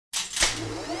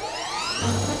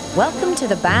Welcome to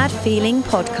the Bad Feeling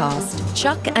Podcast.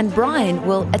 Chuck and Brian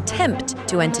will attempt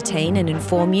to entertain and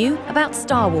inform you about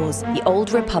Star Wars, The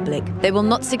Old Republic. They will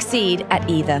not succeed at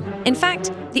either. In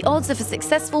fact, the odds of a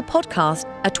successful podcast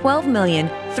are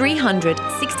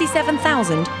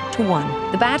 12,367,000 to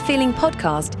 1. The Bad Feeling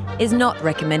Podcast is not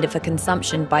recommended for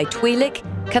consumption by Twi'lek,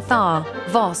 Cathar,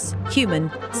 Voss, human,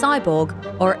 cyborg,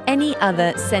 or any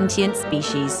other sentient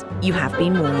species. You have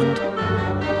been warned.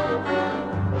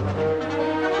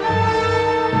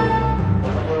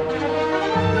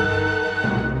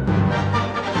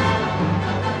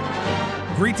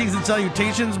 Greetings and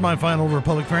salutations, my final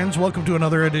Republic friends. Welcome to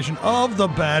another edition of the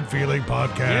Bad Feeling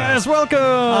Podcast. Yes, welcome.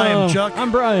 I am Chuck.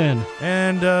 I'm Brian.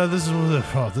 And this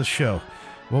is this show.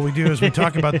 What we do is we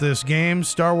talk about this game,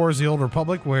 Star Wars: The Old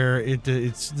Republic, where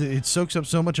it soaks up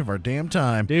so much of our damn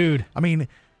time, dude. I mean,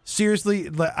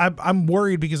 seriously, I'm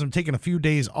worried because I'm taking a few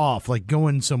days off, like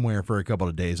going somewhere for a couple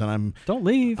of days, and don't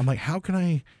leave. I'm like, how can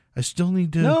I still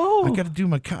need to. No. I got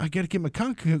to get my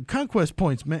conquest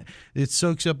points, man. It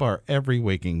soaks up our every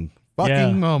waking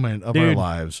fucking moment of our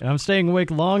lives. I'm staying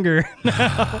awake longer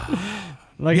now.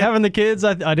 Like having the kids,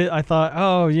 I thought,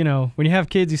 oh, you know, when you have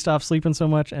kids, you stop sleeping so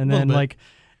much, and then like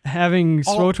having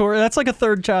SWTOR, that's like a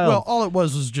third child. Well, all it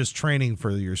was just training for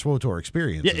your SWTOR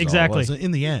experience. Yeah, exactly. In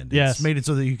the end, yes. It's made it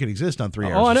so that you can exist on 3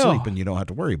 hours of sleep and you don't have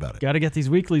to worry about it. Got to get these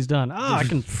weeklies done. I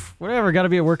can, whatever, got to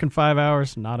be at work in 5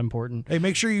 hours. Not important. Hey,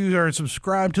 make sure you are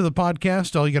subscribed to the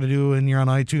podcast. All you got to do when you're on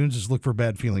iTunes is look for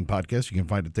Bad Feeling Podcast. You can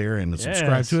find it there and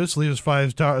subscribe to us. Leave us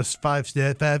five stars,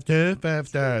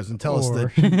 and tell us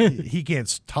that he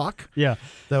can't talk. Yeah.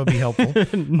 That would be helpful.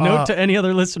 Note to any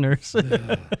other listeners.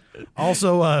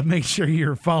 Also, make sure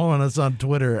you're following us on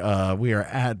Twitter. We are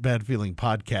at Bad Feeling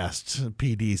Podcast,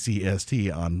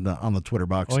 PDCST on the Twitter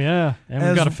box. Oh yeah, and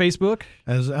we've got a Facebook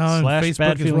Facebook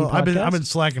Bad as well. Feeling I've been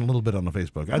slacking a little bit on the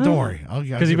Facebook. Don't worry,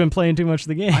 because you've been playing too much of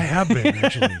the game. I have been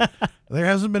actually. There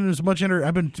hasn't been as much.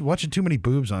 I've been watching too many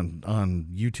boobs on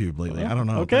YouTube lately. I don't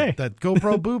know. Okay, that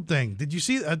GoPro boob thing. Did you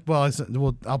see that? Well,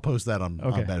 I'll post that on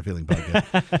Bad Feeling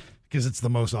Podcast. Because it's the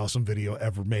most awesome video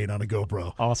ever made on a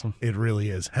GoPro. Awesome. It really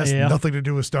is. Has nothing to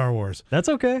do with Star Wars. That's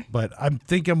okay. But I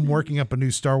think I'm working up a new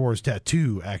Star Wars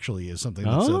tattoo, actually, is something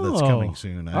that's coming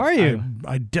soon. Are you?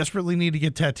 I desperately need to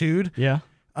get tattooed. Yeah.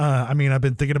 I mean, I've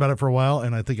been thinking about it for a while,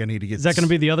 and I think I need to get... Is that going to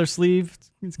be the other sleeve?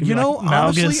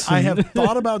 Honestly, I have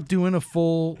thought about doing a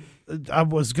full... I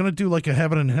was going to do like a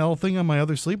heaven and hell thing on my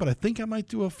other sleeve, but I think I might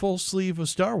do a full sleeve of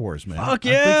Star Wars, man. Fuck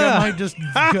yeah! I think I might just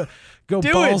go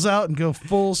balls out and go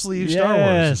full sleeve Star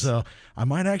Wars. So I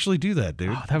might actually do that,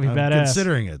 dude. Oh, that'd be I'm badass.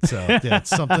 Considering it. So yeah, it's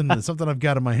something I've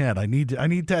got in my head. I need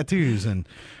tattoos and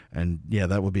yeah,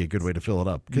 that would be a good way to fill it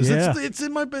up because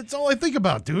it's all I think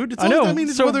about, dude. It's I know.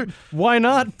 It's so why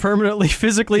not permanently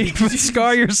physically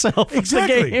scar yourself?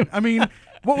 Exactly. The game? I mean,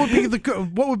 what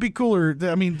would be cooler?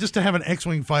 I mean, just to have an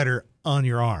X-wing fighter on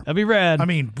your arm. That'd be rad. I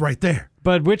mean, right there.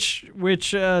 But which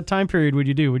time period would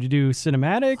you do? Would you do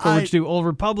cinematic or would you do Old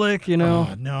Republic? You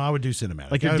know? No, I would do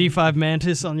cinematic. Like your D5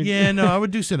 Mantis on your. Yeah, no, I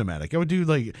would do cinematic. I would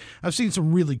do I've seen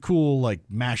some really cool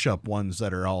mashup ones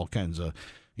that are all kinds of.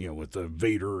 With the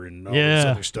Vader and all this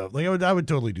other stuff. I would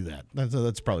totally do that.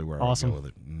 That's probably where I would go with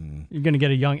it. You're going to get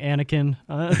a young Anakin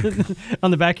on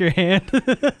the back of your hand.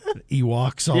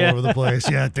 Ewoks all over the place.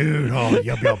 Yeah, dude. Oh,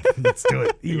 yup. Let's do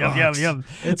it. Ewoks. Yup.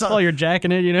 It's all you're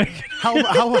jacking it, How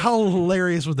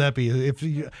hilarious would that be if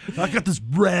I got this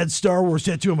rad Star Wars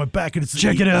tattoo on my back and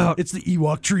Check it out. It's the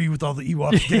Ewok tree with all the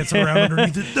Ewoks dancing around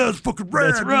underneath it. That's fucking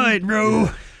rad. That's right, bro.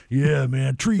 Yeah,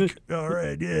 man. Treek. All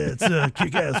right. Yeah, it's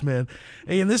kick-ass, man.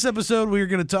 Hey, in this episode, we're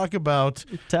going to talk about...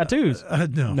 tattoos.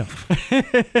 No.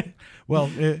 Well,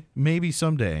 maybe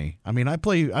someday. I mean, I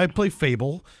play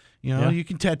Fable. You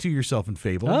can tattoo yourself in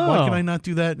Fable. Oh. Why can I not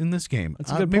do that in this game?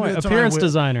 That's a good point. Appearance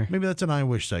designer. Maybe that's an I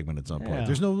Wish segment at some point.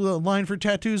 There's no line for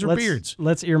tattoos or beards.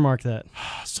 Let's earmark that.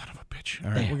 Son of a bitch.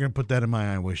 All right, we're going to put that in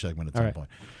my I Wish segment at some point.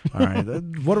 All right.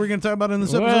 What are we going to talk about in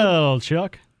this episode? Well,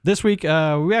 Chuck, this week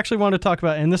we actually wanted to talk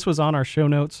about, and this was on our show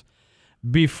notes,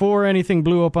 before anything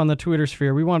blew up on the Twitter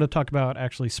sphere, we wanted to talk about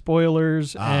actually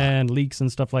spoilers and leaks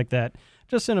and stuff like that,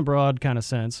 just in a broad kind of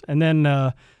sense. And then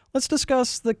let's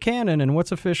discuss the canon and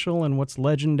what's official and what's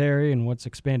legendary and what's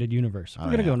expanded universe. We're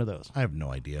going to go into those. I have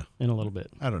no idea. In a little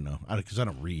bit. I don't know, because I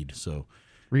don't read, so...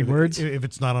 Read words? If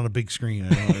it's not on a big screen,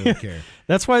 I don't really care.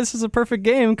 That's why this is a perfect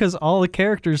game, because all the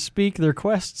characters speak their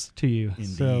quests to you.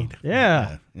 Indeed. So,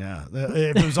 yeah.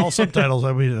 If it was all subtitles,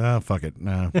 I'd be, fuck it.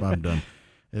 Nah, I'm done.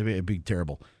 It'd be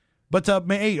terrible. But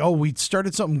hey, we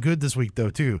started something good this week though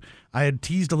too. I had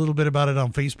teased a little bit about it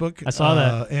on Facebook. I saw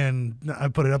that, and I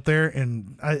put it up there,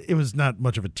 and it was not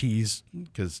much of a tease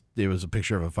because it was a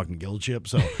picture of a fucking guild ship.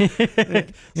 So,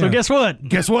 guess what?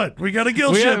 Guess what? We got a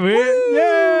guild ship.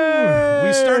 Yeah,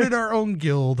 we started our own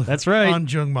guild. That's right. On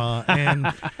Jung Ma,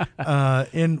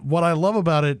 and what I love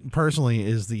about it personally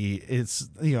is it's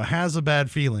has a bad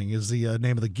feeling is the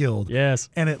name of the guild. Yes,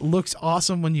 and it looks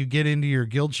awesome when you get into your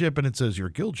guild ship and it says your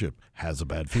guild ship has a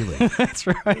bad feeling. That's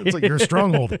right. It's like your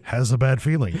stronghold has a bad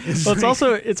feeling. Well,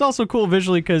 it's also cool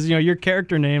visually because your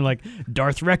character name like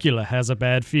Darth Recula has a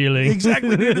bad feeling.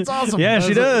 Exactly, dude. It's awesome. Yeah,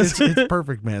 she does. It's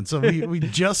perfect, man. So we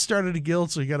just started a guild,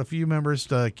 so we got a few members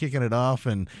kicking it off,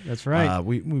 and that's right.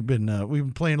 We've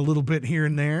been playing a little bit here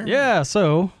and there. Yeah,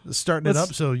 so starting it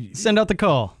up. So send out the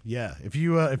call. Yeah, if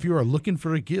you are looking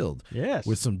for a guild, yes,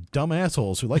 with some dumb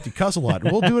assholes who like to cuss a lot,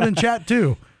 we'll do it in chat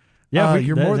too. Yeah,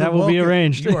 you're more than that will welcome. be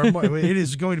arranged. It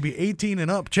is going to be 18 and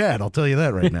up chat. I'll tell you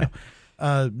that right now.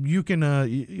 You can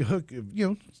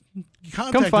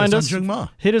contact Come find us on Jung Ma.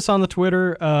 Hit us on the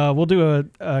Twitter. We'll do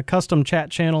a custom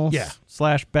chat channel. Yeah.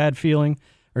 /bad feeling,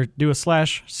 or do a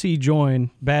 /c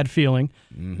join bad feeling.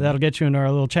 Mm-hmm. That'll get you into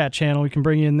our little chat channel. We can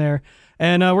bring you in there,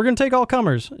 and we're gonna take all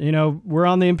comers. We're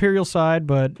on the Imperial side,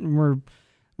 but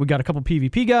we got a couple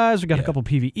PvP guys. We got a couple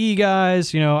PvE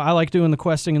guys. I like doing the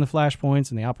questing and the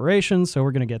flashpoints and the operations, so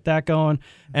we're going to get that going.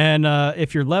 And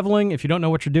if you're leveling, if you don't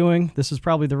know what you're doing, this is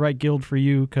probably the right guild for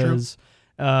you because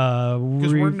we're a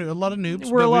lot of noobs.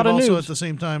 We're a lot of also noobs. At the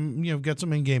same time, got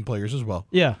some in-game players as well.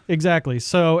 Yeah, exactly.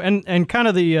 So and kind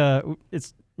of the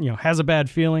it's has a bad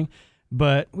feeling.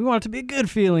 But we want it to be a good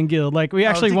feeling guild. Like we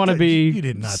actually want to be. You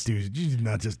did not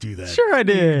just do that. Sure, I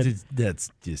did. That's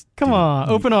just. Come on,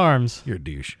 open arms. You're a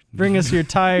douche. Bring us your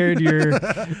tired, your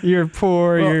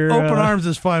poor, your. Open arms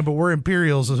is fine, but we're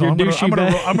Imperials, so I'm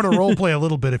gonna role play a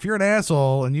little bit. If you're an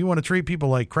asshole and you want to treat people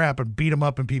like crap and beat them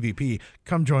up in PvP,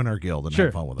 come join our guild and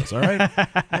have fun with us. All right.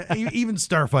 Even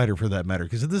Starfighter for that matter,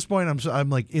 because at this point I'm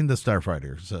like into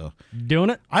Starfighter. So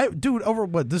doing it. Over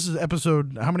what? This is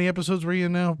episode. How many episodes were you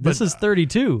in now? This is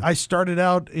 32. I started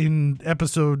out in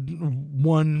episode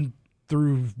 1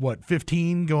 through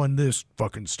 15, going this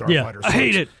fucking Starfighter. I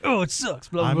hate it. Oh, it sucks.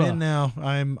 Blah, blah, I'm in now.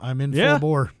 I'm in Yeah? full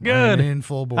bore. Good. I'm in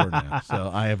full bore now.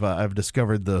 So I've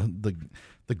discovered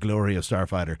the glory of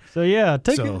Starfighter. So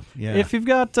if you've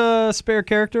got a spare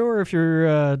character, or if you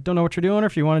don't know what you're doing, or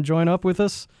if you want to join up with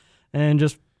us and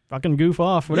just fucking goof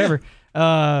off, whatever.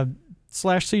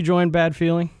 /c join bad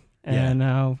feeling. And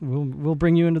we'll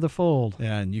bring you into the fold.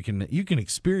 Yeah, and you can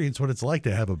experience what it's like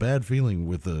to have a bad feeling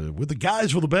with the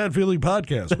guys for the Bad Feeling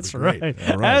podcast. That's right. All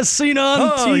right. As seen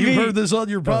on TV. You've heard this on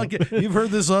your podcast. You've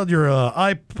heard this on your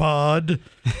iPod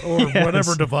or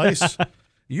whatever device.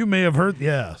 You may have heard.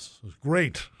 Yes,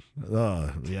 great. It'll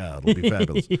be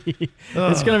fabulous.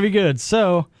 It's gonna be good.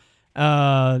 So,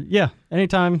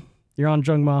 anytime you're on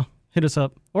Jung Ma, hit us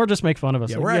up or just make fun of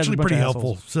us. Yeah, we're actually pretty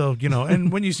helpful. So,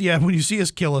 and when you see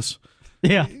us kill us.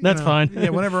 Yeah, that's fine. Yeah,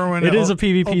 whenever we're in it is a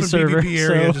PvP server. PvP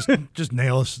area, so. just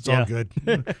nail us. It's all good.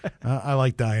 I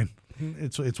like dying.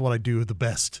 It's what I do the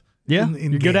best. Yeah,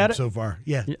 in you're good at it so far.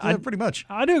 Yeah, pretty much.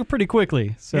 I do it pretty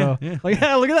quickly. So, look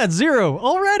at that 0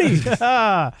 already.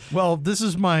 Well, this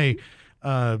is my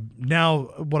now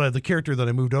the character that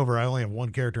I moved over. I only have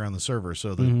one character on the server,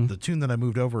 so the tune that I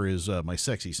moved over is my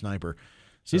sexy sniper.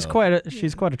 She's quite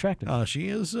attractive. She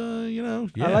is, I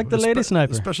like the lady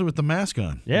sniper, especially with the mask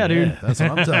on. Yeah, dude, that's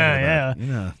what I'm talking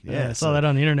about. I saw that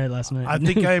on the internet last night. I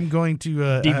think I am going to.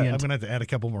 I'm going to have to add a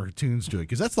couple more tunes to it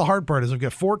because that's the hard part. Is I've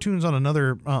got 4 tunes on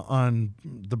another on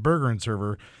the Burgerin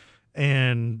server,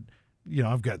 and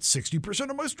I've got 60%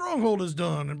 of my stronghold is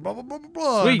done, and blah blah blah blah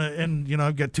blah, Sweet. and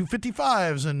I've got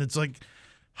 255s, and it's like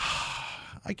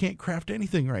I can't craft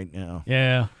anything right now.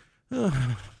 Yeah.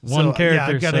 One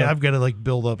character. I've got to like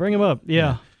build up. Bring him up.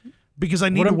 Yeah. Because I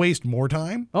need to waste more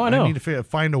time. Oh, I know. I need to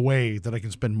find a way that I can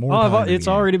spend more time. It's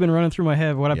already been running through my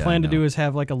head. What I plan to do is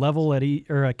have like a level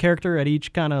or a character at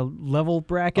each kind of level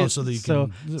bracket. Oh, so that you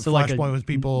can flashpoint with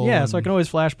people. Yeah, so I can always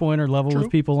flashpoint or level with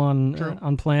people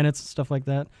on planets and stuff like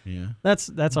that. Yeah,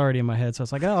 that's already in my head. So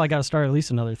it's like, I got to start at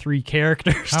least another 3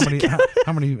 characters.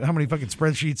 How many fucking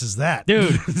spreadsheets is that,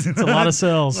 dude? It's a lot of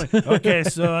cells. Okay,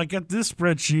 so I got this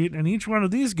spreadsheet, and each one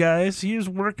of these guys, he is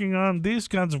working on these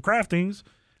kinds of craftings.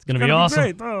 It's going to be awesome.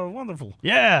 Great. Oh, wonderful.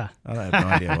 Yeah. I have no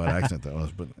idea what accent that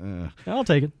was, but I'll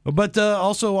take it. But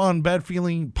also on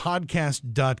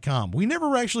badfeelingpodcast.com. We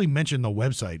never actually mentioned the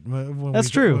website.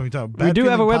 That's true. We do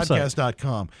have a website.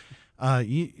 Badfeelingpodcast.com.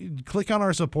 You click on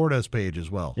our support us page as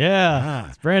well. Yeah.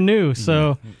 It's brand new.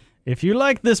 So if you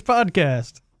like this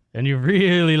podcast and you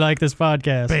really like this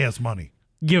podcast, pay us money.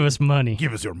 Give us money.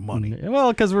 Give us your money.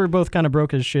 Well, because we're both kind of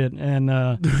broke as shit, and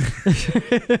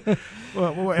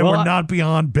we're not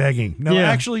beyond begging. No,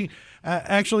 Yeah. actually,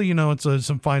 it's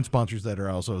some fine sponsors that are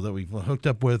also that we've hooked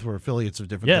up with. We're affiliates of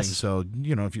different Yes. things. So,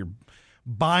 if you're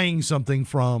buying something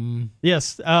from...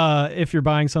 Yes, if you're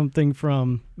buying something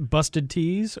from Busted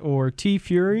Tees or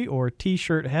T-Fury or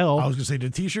T-Shirt Hell. I was going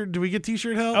to say, do we get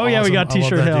T-Shirt Hell? Oh, yeah, we got I love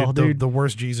T-Shirt that, Hell, dude. The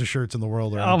worst Jesus shirts in the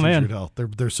world are Oh, on man. T-Shirt Hell.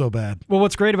 They're so bad. Well,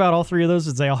 what's great about all three of those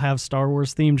is they all have Star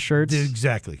Wars themed shirts.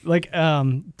 Exactly. Like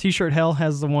T-Shirt Hell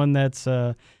has the one that's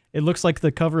it looks like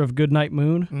the cover of Goodnight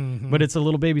Moon, but it's a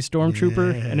little baby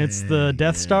stormtrooper, and it's the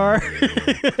Death Star.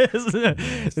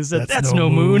 It said, that's no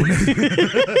moon.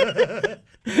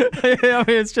 I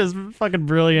mean, it's just fucking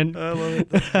brilliant. I love it.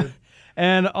 That's good.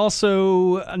 And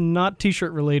also, not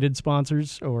T-shirt related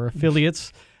sponsors or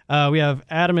affiliates. We have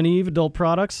Adam and Eve Adult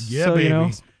Products. Yeah, so,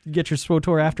 baby. Get your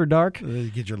SWTOR After Dark.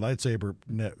 Get your lightsaber.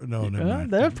 No, never mind.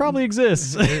 That probably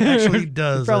exists. It actually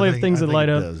does. Probably I have things think that light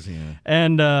it up. Does, yeah.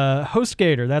 And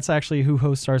HostGator, that's actually who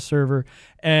hosts our server.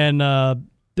 And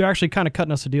they're actually kind of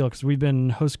cutting us a deal because we've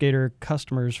been HostGator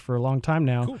customers for a long time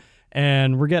now. Cool.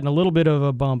 And we're getting a little bit of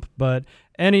a bump, but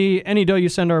any dough you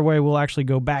send our way will actually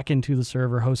go back into the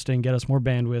server hosting, get us more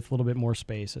bandwidth, a little bit more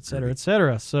space, et cetera, et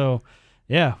cetera. So,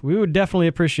 yeah, we would definitely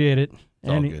appreciate it.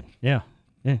 It's all good. Yeah.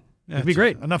 It'd be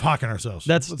great. Enough hawking ourselves.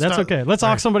 That's okay. Let's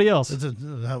hawk somebody else.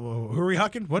 Who are we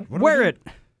hawking? What Wear it.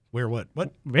 Wear what?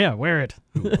 What? Yeah, wear it.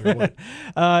 Wear what?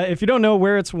 If you don't know,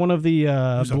 Wear It's one of the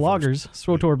bloggers,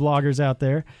 SWTOR bloggers out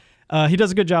there. He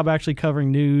does a good job actually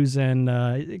covering news and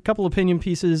a couple opinion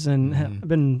pieces, and I've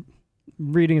been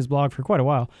reading his blog for quite a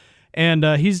while. And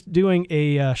he's doing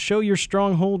a Show Your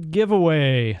Stronghold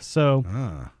giveaway. So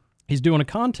he's doing a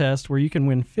contest where you can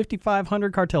win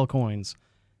 5,500 cartel coins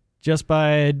just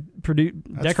by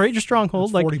decorate your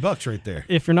stronghold. That's $40 right there.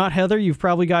 If you're not Heather, you've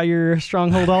probably got your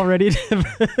stronghold all ready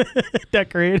to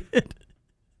decorate it.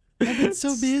 I've been so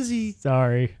busy.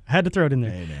 Sorry. I had to throw it in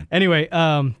there. Hey, man. Anyway,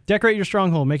 decorate your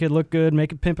stronghold. Make it look good.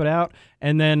 Make it pimp it out.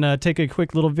 And then take a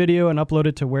quick little video and upload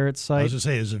it to Wear It's I site. was going to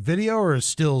say, is it video or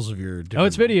stills of your... Oh,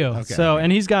 it's video. Okay. So,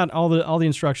 and he's got all the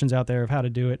instructions out there of how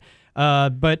to do it.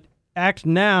 But act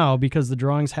now because the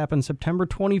drawings happen September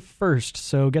 21st.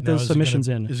 So get those submissions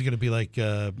in. Is it going to be like,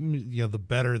 the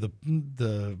better the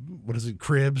what is it,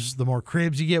 cribs? The more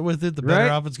cribs you get with it, the better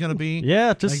Right. off it's going to be.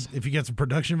 Yeah, just like if you get some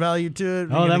production value to it.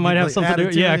 oh, that might have something to do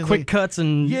with it. Yeah, quick cuts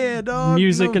and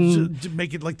music and to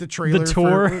make it like the trailer.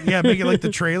 tour. Make it like the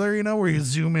trailer, where you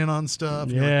zoom in on stuff.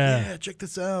 Yeah. You're like, yeah, check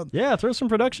this out. yeah, throw some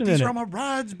production These in are it. all my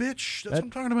rides, bitch. That's what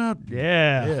I'm talking about.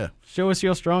 Yeah. Yeah. Show us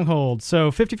your stronghold.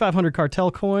 So 5,500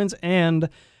 cartel coins, and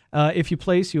if you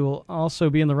place, you will also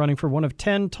be in the running for one of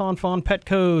 10 Tauntaun pet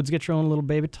codes. Get your own little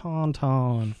baby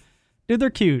Tauntaun. Dude, they're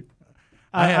cute.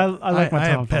 I like my I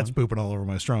Tauntaun. have pets pooping all over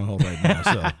my stronghold right now,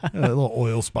 so little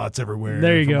oil spots everywhere.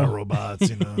 There you from go. My robots,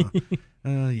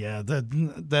 yeah,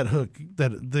 that hook,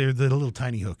 they're the little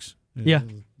tiny hooks. Yeah.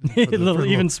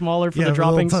 Even smaller for the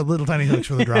droppings. Little tiny hooks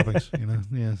for the droppings.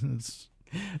 Yeah, it's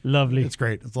Lovely. It's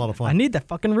great. It's a lot of fun. I need that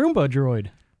fucking Roomba droid.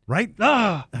 Right?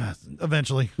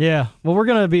 Eventually. Yeah. Well, we're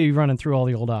going to be running through all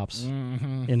the old ops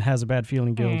in Has a Bad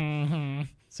Feeling Guild.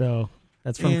 So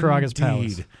that's from Karaga's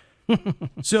Palace.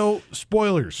 So,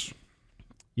 spoilers.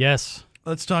 Yes.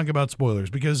 Let's talk about spoilers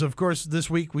because, of course, this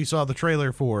week we saw the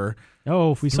trailer for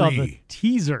Oh, we saw the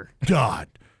teaser. .0.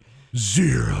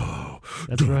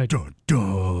 That's right. Dun,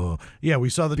 dun. Yeah, we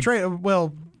saw the trailer.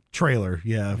 Well, trailer,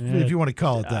 yeah, if you want to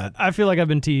call it that. I feel like I've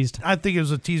been teased. I think it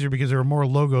was a teaser because there were more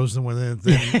logos than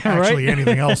actually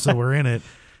anything else that were in it.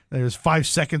 There's 5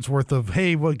 seconds worth of,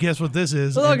 hey, well, guess what this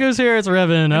is? The logo's here, it's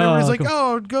Revan. And everybody's like,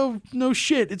 cool. no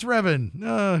shit, it's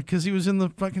Revan. Because he was in the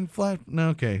fucking flat.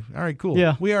 No, okay. All right, cool.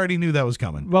 Yeah. We already knew that was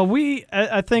coming. Well,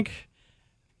 I think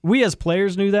we as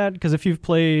players knew that because if you've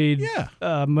played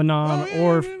Manon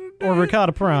or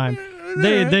Rakata Prime,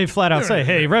 they flat out say,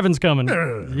 hey, Revan's coming.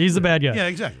 He's the bad guy. Yeah,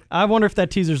 exactly. I wonder if that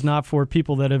teaser's not for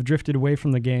people that have drifted away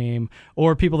from the game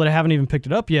or people that haven't even picked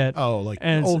it up yet. Oh, like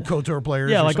old KOTOR players.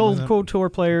 Yeah, or like old something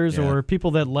KOTOR players or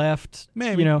people that left.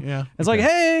 Maybe. Yeah. It's like,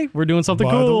 hey, we're doing something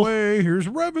By cool. the way, here's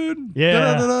Revan.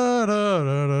 Yeah.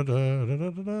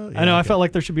 Yeah, I know. I felt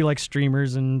like there should be like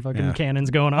streamers and fucking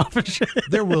cannons going off and shit.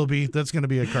 There will be. That's going to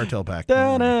be a cartel pack.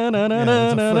 It'll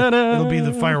It'll be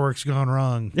the fireworks gone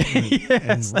wrong.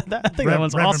 Yes, I think that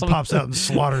one's Revan awesome. pops out and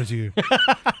slaughters you.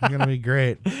 It's going to be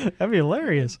great. That'd be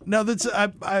hilarious. No, that's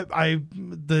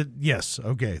yes,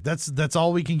 okay. That's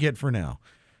all we can get for now.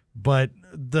 But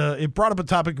it brought up a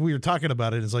topic we were talking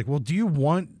about. It's like, well, do you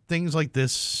want things like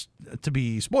this to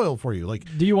be spoiled for you? Like,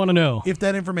 do you want to know if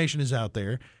that information is out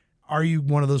there? Are you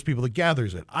one of those people that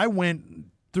gathers it? I went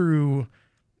through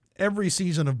every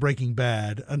season of Breaking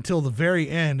Bad until the very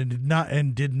end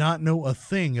and did not know a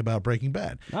thing about Breaking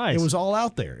Bad. Nice. It was all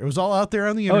out there. It was all out there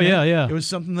on the internet. Oh, yeah. It was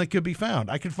something that could be found.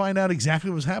 I could find out exactly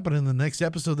what was happening in the next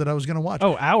episode that I was going to watch.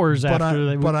 Oh, hours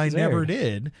after But I never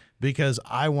did because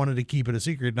I wanted to keep it a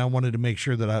secret, and I wanted to make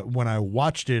sure that when I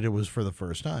watched it, it was for the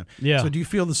first time. Yeah. So do you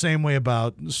feel the same way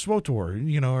about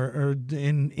SWTOR, or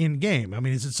in game? I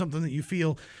mean, is it something that you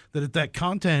feel that if that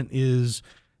content is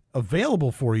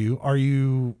available for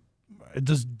you,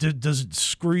 does it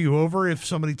screw you over if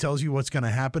somebody tells you what's going to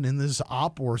happen in this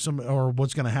op or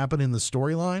what's going to happen in the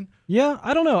storyline? Yeah,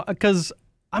 I don't know, because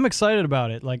I'm excited about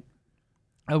it. Like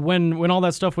when all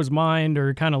that stuff was mined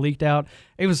or kind of leaked out,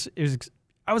 I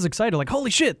was excited. Like,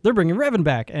 holy shit, they're bringing Revan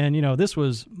back, and this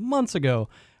was months ago.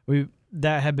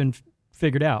 That had been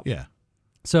figured out. Yeah.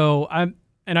 So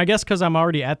I guess because I'm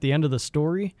already at the end of the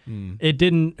story, it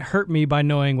didn't hurt me by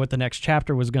knowing what the next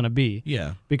chapter was going to be.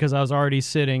 Yeah. Because I was already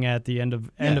sitting at the end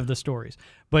of the stories.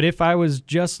 But if I was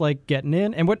just like getting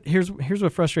in, and here's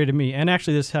what frustrated me, and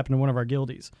actually this happened to one of our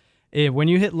guildies. When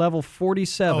you hit level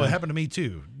 47, it happened to me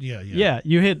too. Yeah. Yeah,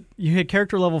 you hit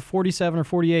character level 47 or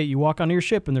 48. You walk onto your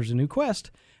ship, and there's a new quest.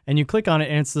 And you click on it,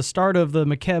 and it's the start of the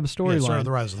McKeb storyline. Yeah, start of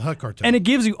the Rise of the Hutt Cartel. And it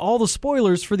gives you all the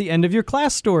spoilers for the end of your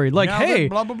class story. Like, now hey, that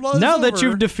blah, blah, blah now that over.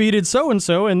 you've defeated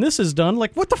so-and-so and this is done,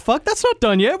 like, what the fuck? That's not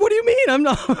done yet. What do you mean? I'm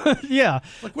not... Yeah.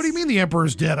 Like, what do you mean the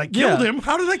Emperor's dead? I killed him.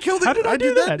 How did I kill him? How did I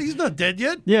do that? He's not dead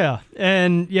yet. Yeah.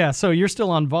 And, so you're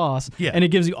still on Voss. Yeah. And it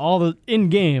gives you all the...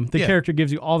 In-game, the character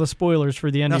gives you all the spoilers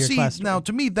for the end of your class story. Now,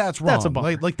 to me, that's wrong. That's a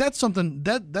bummer. Like that's something...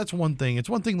 That's one thing.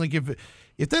 It's one thing, like,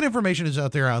 if that information is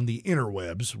out there on the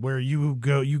interwebs where you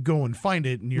go and find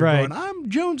it and you're going, I'm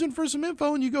jonesing for some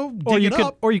info, and you go dig it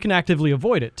up. Or you can actively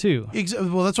avoid it too.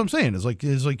 Well, that's what I'm saying. It's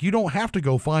like you don't have to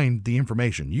go find the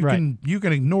information. You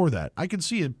can ignore that. I can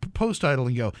see a post title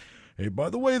and go, hey,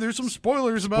 by the way, there's some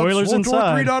spoilers about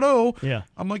SWTOR 3.0. Yeah.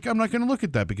 I'm like, I'm not going to look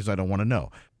at that because I don't want to know.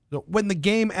 So when the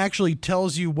game actually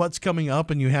tells you what's coming up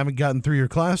and you haven't gotten through your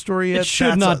class story yet, it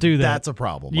should not do that. That's a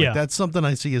problem. Like, that's something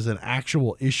I see as an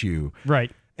actual issue. Right.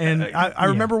 And I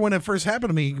remember when it first happened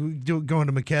to me, going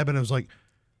to McKeb, and it was like,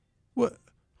 what?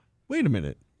 Wait a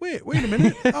minute. Wait a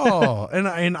minute. Oh, and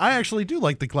I actually do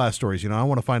like the class stories. I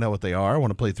want to find out what they are. I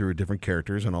want to play through different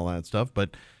characters and all that stuff.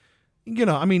 But,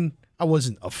 I mean, I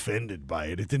wasn't offended by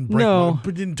it. It didn't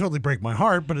it didn't totally break my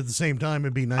heart. But at the same time,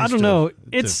 it'd be nice to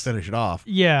finish it off.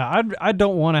 Yeah, I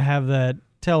don't want to have that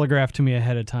telegraphed to me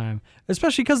ahead of time,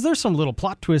 especially because there's some little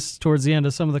plot twists towards the end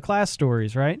of some of the class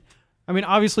stories, right? I mean,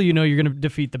 obviously, you're going to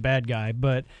defeat the bad guy,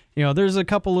 but, there's a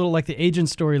couple little, like the agent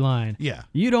storyline. Yeah.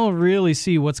 You don't really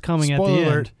see what's coming Spoiler at the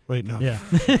alert. end. Wait, no.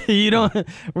 Yeah.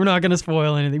 We're not going to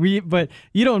spoil anything. But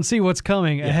you don't see what's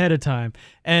coming ahead of time.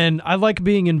 And I like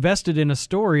being invested in a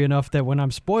story enough that when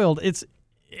I'm spoiled, it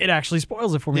actually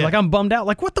spoils it for me. Yeah. Like, I'm bummed out.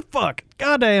 Like, what the fuck?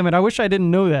 God damn it. I wish I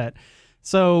didn't know that.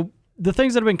 So the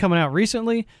things that have been coming out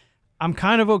recently, I'm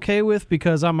kind of okay with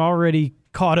because I'm already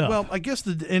caught up. Well, I guess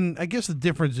the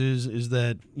difference is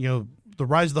that the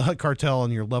Rise of the Hutt Cartel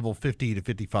on your level 50 to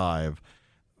 55,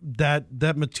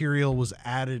 that material was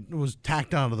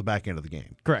tacked onto the back end of the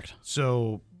game. Correct.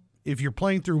 So if you're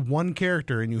playing through one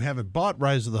character and you haven't bought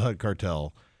Rise of the Hutt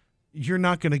Cartel, you're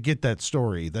not going to get that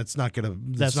story. That's not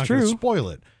going to spoil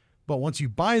it. But once you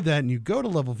buy that and you go to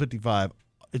level 55,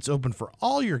 it's open for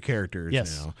all your characters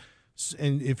now.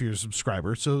 And if you're a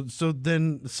subscriber, so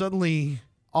then suddenly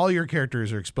all your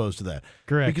characters are exposed to that.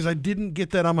 Correct. Because I didn't get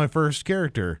that on my first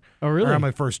character. Oh, really? Or on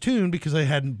my first tune because I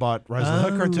hadn't bought Rise of the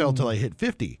Hutt Cartel until I hit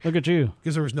 50. Look at you.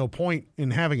 Because there was no point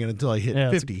in having it until I hit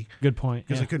 50. Good point.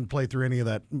 Because I couldn't play through any of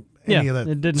that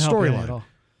it didn't help you at all.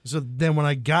 So then when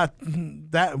I got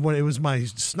that, when it was my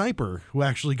sniper who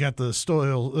actually got the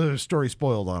story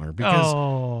spoiled on her because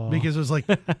it was like,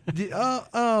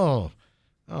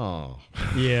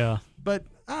 Yeah. But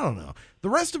I don't know. The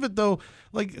rest of it, though,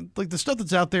 like the stuff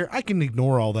that's out there, I can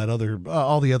ignore all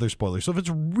the other spoilers. So if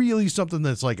it's really something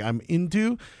that's like I'm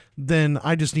into, then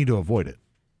I just need to avoid it.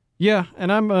 Yeah,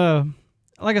 and I'm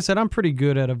like I said, I'm pretty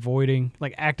good at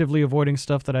actively avoiding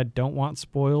stuff that I don't want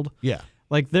spoiled. Yeah.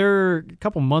 Like a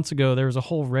couple months ago, there was a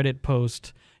whole Reddit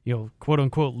post, quote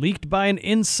unquote, leaked by an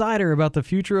insider about the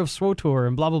future of SWTOR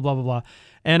and blah blah blah blah blah.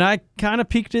 And I kind of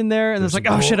peeked in there, and it's like,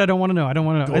 oh shit, I don't want to know.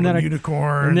 And then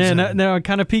unicorns. And then I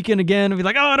kind of peek in again and be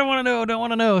like, oh, I don't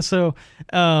want to know. So,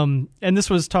 and this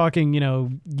was talking,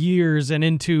 years and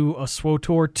into a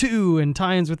SWTOR 2 and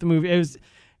tie-ins with the movie.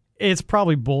 It's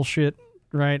probably bullshit,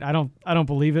 right? I don't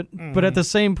believe it. Mm. But at the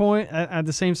same point, at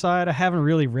the same side, I haven't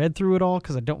really read through it all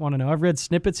because I don't want to know. I've read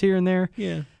snippets here and there.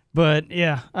 Yeah. But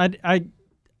yeah, I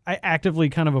actively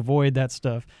kind of avoid that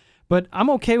stuff. But I'm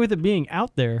okay with it being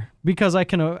out there because I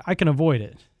can avoid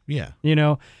it. Yeah.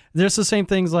 There's the same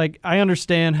things like I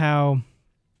understand how,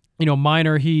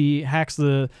 Miner, he hacks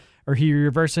or he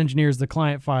reverse engineers the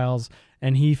client files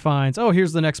and he finds, oh,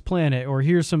 here's the next planet or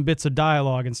here's some bits of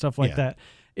dialogue and stuff like that.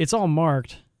 It's all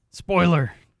marked.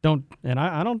 Spoiler.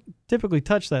 I don't typically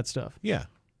touch that stuff. Yeah.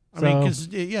 I mean, because,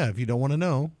 if you don't want to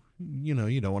know, you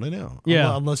don't want to know.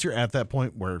 Yeah. Unless you're at that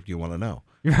point where you want to know.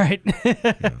 Right.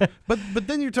 But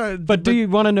then you're talking. But do you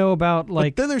want to know about,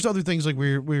 like. But then there's other things like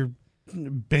we're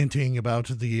banting about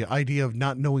the idea of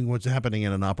not knowing what's happening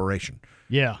in an operation.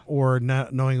 Yeah. Or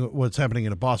not knowing what's happening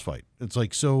in a boss fight. It's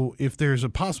like, so if there's a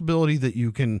possibility that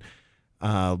you can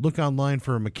look online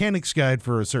for a mechanic's guide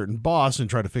for a certain boss and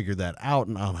try to figure that out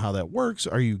and on how that works,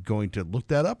 are you going to look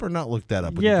that up or not look that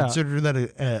up? Would you consider that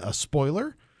a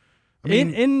spoiler? I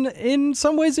mean, in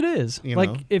some ways it is.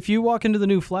 If you walk into the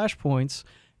new flashpoints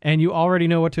and you already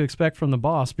know what to expect from the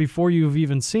boss before you've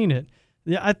even seen it,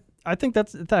 I think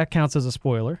that counts as a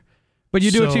spoiler. But you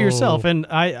do it to yourself, and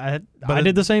I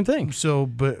did the same thing. So,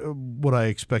 but what I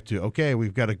expect to, okay,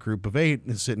 we've got a group of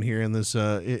 8 sitting here in this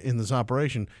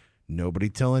operation. Nobody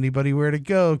tell anybody where to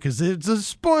go because it's a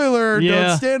spoiler. Yeah.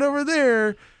 Don't stand over there.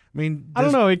 I mean, I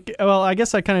don't know. I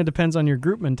guess that kind of depends on your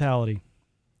group mentality.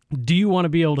 Do you want to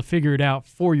be able to figure it out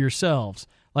for yourselves?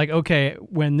 Like, okay,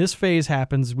 when this phase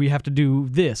happens, we have to do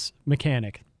this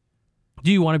mechanic.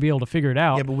 Do you want to be able to figure it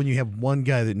out? Yeah, but when you have one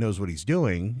guy that knows what he's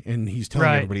doing and he's telling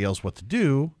everybody else what to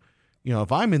do,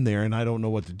 if I'm in there and I don't know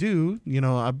what to do,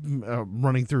 I'm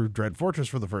running through Dread Fortress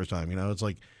for the first time. It's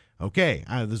like, okay,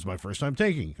 this is my first time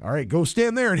taking. All right, go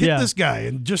stand there and hit this guy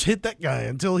and just hit that guy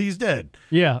until he's dead.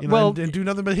 Yeah, and do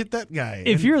nothing but hit that guy.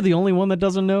 If you're the only one that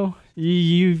doesn't know,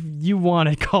 you want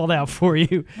it called out for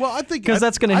you. Well, I think because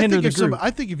that's going to hinder the group.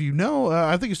 I think if you know,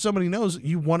 I think if somebody knows,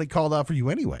 you want it called out for you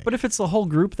anyway. But if it's the whole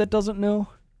group that doesn't know,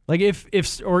 like if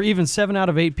or even 7 out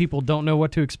of 8 people don't know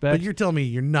what to expect. But you're telling me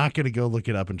you're not going to go look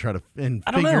it up and try to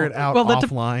figure it out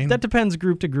offline? That depends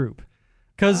group to group.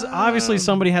 Because obviously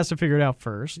somebody has to figure it out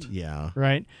first. Yeah.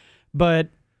 Right? But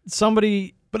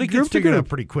somebody... But it gets figured out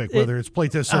pretty quick, whether it's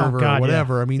playtest server or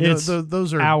whatever. Yeah. I mean,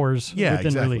 those are... hours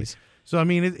within release. So, I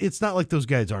mean, it's not like those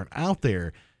guides aren't out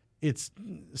there.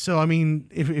 So, I mean,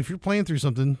 if you're playing through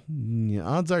something,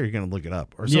 odds are you're going to look it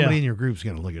up. Or somebody in your group's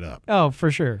going to look it up. Oh,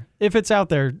 for sure. If it's out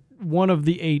there, one of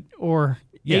the 8 or...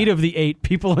 8 of the 8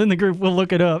 people in the group will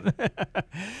look it up.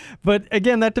 But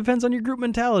again, that depends on your group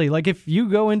mentality. Like if you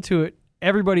go into it,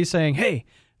 everybody's saying, hey,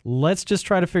 let's just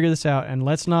try to figure this out and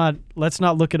let's not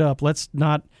look it up. Let's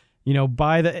not,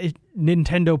 buy the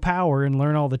Nintendo Power and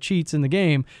learn all the cheats in the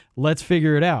game. Let's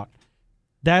figure it out.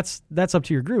 That's up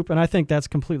to your group, and I think that's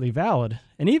completely valid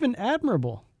and even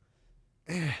admirable.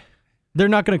 They're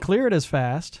not going to clear it as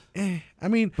fast. I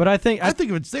mean, but I think if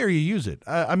it's there, you use it.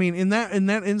 I mean, in that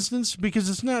instance,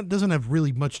 because doesn't have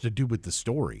really much to do with the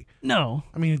story. No,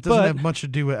 I mean, it doesn't have much to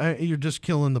do with. You're just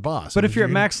killing the boss. But if you're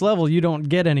at max level, you don't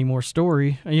get any more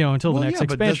story. Until the next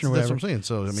expansion or whatever. That's what I'm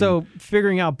saying. So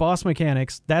figuring out boss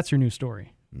mechanics, that's your new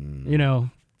story.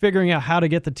 Figuring out how to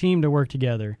get the team to work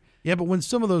together. Yeah, but when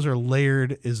some of those are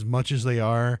layered as much as they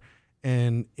are.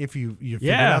 And if you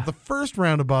figure out the first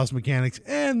round of boss mechanics,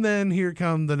 and then here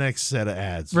come the next set of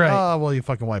ads. Right. Oh, well, you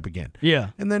fucking wipe again. Yeah.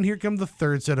 And then here come the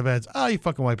third set of ads. Oh, you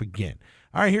fucking wipe again.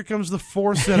 All right, here comes the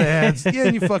fourth set of ads. Yeah,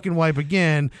 and you fucking wipe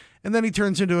again. And then he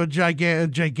turns into a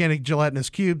gigantic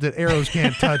gelatinous cube that arrows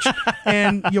can't touch,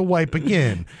 and you wipe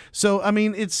again. So, I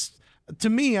mean, to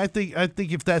me, I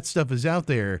think if that stuff is out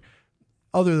there,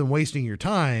 other than wasting your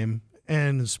time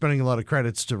and spending a lot of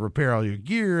credits to repair all your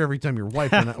gear every time you're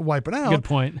wiping out. Good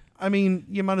point. I mean,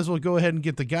 you might as well go ahead and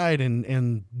get the guide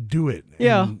and do it.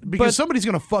 Yeah. Because somebody's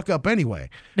going to fuck up anyway.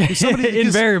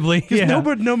 Invariably. Because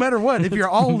no matter what, if you're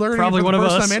all learning Probably for the first one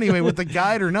of us. time anyway with the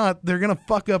guide or not, they're going to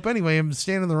fuck up anyway and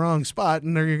stand in the wrong spot,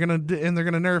 and they're going to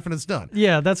nerf and it's done.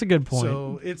 Yeah, that's a good point.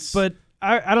 So it's... But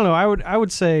I don't know. I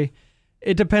would say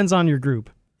it depends on your group.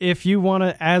 If you want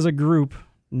to, as a group,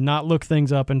 not look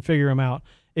things up and figure them out,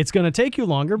 it's going to take you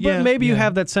longer, but maybe you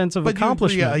have that sense of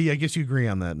accomplishment. I guess you agree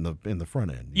on that in the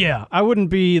front end. Yeah, I wouldn't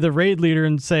be the raid leader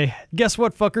and say, guess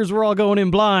what, fuckers, we're all going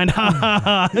in blind.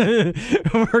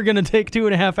 We're going to take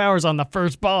 2.5 hours on the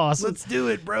first boss. Let's do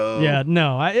it, bro. Yeah,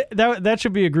 no, that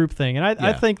should be a group thing. And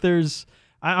I think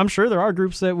I'm sure there are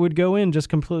groups that would go in just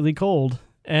completely cold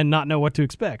and not know what to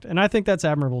expect. And I think that's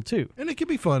admirable too. And it can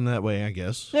be fun that way, I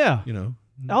guess. Yeah.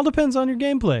 It all depends on your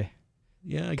gameplay.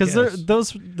 Yeah, because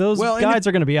those guides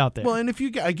are going to be out there. Well, and if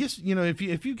you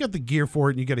if you've got the gear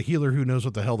for it and you got a healer who knows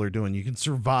what the hell they're doing, you can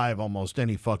survive almost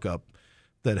any fuck up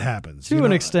that happens. To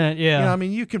an extent, yeah. You know, I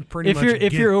mean, you can pretty much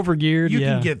if you're overgeared, you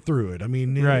can get through it. I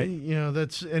mean, right. You know,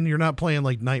 and you're not playing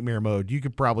like nightmare mode. You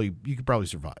could probably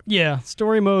survive. Yeah,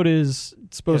 story mode is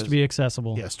supposed to be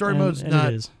accessible. Yeah, story mode's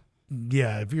not. It is.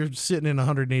 Yeah, if you're sitting in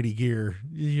 180 gear,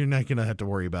 you're not going to have to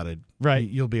worry about it. Right.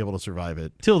 You'll be able to survive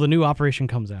it. Till the new operation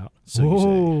comes out. So you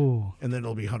say. And then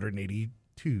it'll be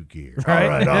 182 gear. Right. All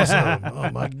right, awesome. Oh,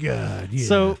 my God. Yeah.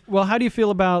 So, well, how do you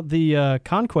feel about the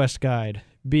Conquest guide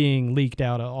being leaked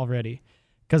out already?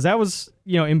 Because that was,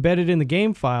 embedded in the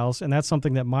game files, and that's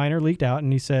something that Miner leaked out,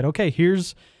 and he said, okay,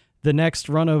 here's the next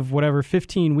run of whatever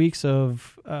 15 weeks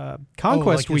of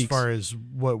Conquest weeks. As far as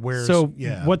what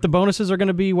the bonuses are going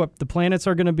to be, what the planets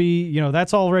are going to be,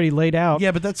 that's already laid out.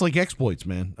 Yeah, but that's like exploits,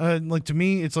 man. Like to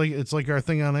me, it's like our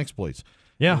thing on exploits.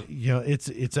 Yeah,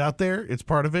 it's out there. It's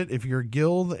part of it. If you're a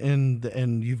guild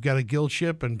and you've got a guild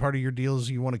ship, and part of your deal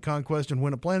is you want to conquest and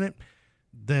win a planet,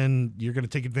 then you're going to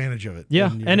take advantage of it.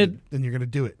 Yeah, then you're going to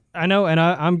do it. I know, and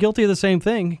I'm guilty of the same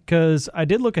thing because I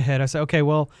did look ahead. I said, okay,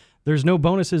 well, there's no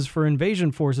bonuses for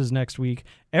invasion forces next week.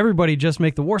 Everybody just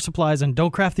make the war supplies and don't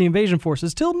craft the invasion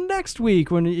forces till next week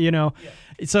when,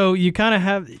 So you kind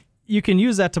of you can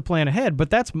use that to plan ahead, but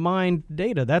that's mined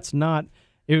data. That's not,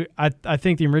 I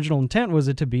think the original intent was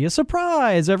it to be a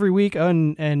surprise every week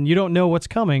and you don't know what's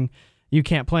coming. You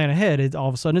can't plan ahead. All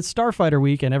of a sudden it's Starfighter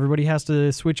week and everybody has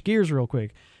to switch gears real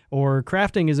quick. Or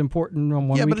crafting is important on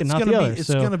one week and not the other. It's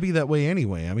going to be that way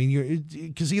anyway. I mean,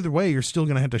 because either way, you're still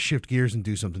going to have to shift gears and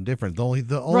do something different. The only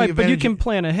right, but you can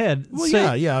plan ahead. Well,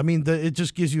 yeah. I mean, it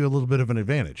just gives you a little bit of an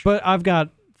advantage. But I've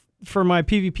got, for my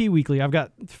PvP weekly, I've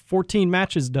got 14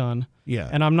 matches done. Yeah.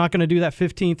 And I'm not going to do that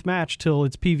 15th match till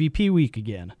it's PvP week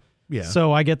again. Yeah.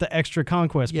 So I get the extra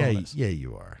conquest bonus. Yeah,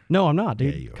 you are. No, I'm not,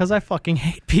 dude. Because I fucking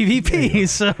hate PvP. Yeah,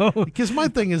 so because my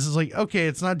thing is like, okay,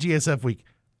 it's not GSF week.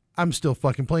 I'm still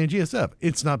fucking playing GSF.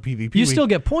 It's not PvP. You still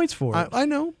get points for it. I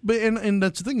know, but and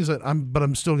that's the thing is that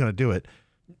I'm still going to do it.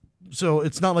 So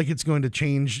it's not like it's going to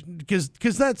change because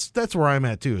that's where I'm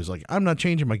at too. Is like I'm not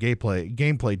changing my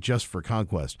gameplay just for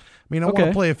Conquest. I mean, I want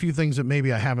to play a few things that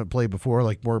maybe I haven't played before,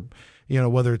 like more,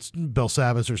 whether it's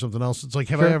Belsavis or something else. It's like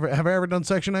have I ever done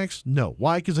Section X? No.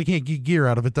 Why? Because I can't get gear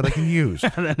out of it that I can use.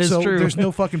 That is true. There's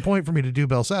no fucking point for me to do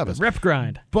Belsavis. Rep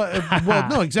grind. But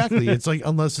no, exactly. It's like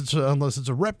unless it's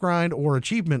a rep grind or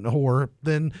achievement whore,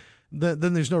 then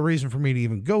there's no reason for me to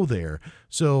even go there.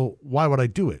 So why would I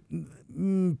do it?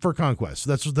 For Conquest.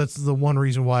 That's the one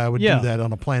reason why I would do that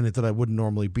on a planet that I wouldn't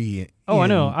normally be in. Oh, I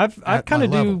know. I've kind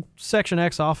of do Section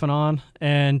X off and on,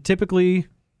 and typically,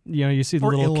 you see the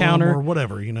little counter or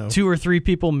whatever, 2 or 3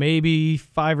 people, maybe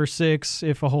 5 or 6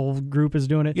 if a whole group is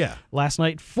doing it. Yeah. Last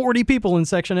night, 40 people in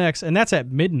Section X, and that's at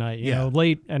midnight, you know,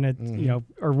 late, and it,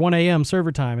 or 1 a.m.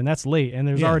 server time, and that's late, and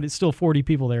there's already still 40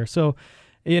 people there. So,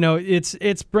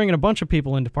 it's bringing a bunch of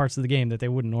people into parts of the game that they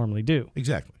wouldn't normally do.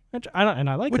 Exactly. Which I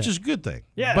like Which that. is a good thing.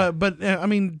 Yeah. But I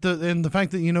mean, the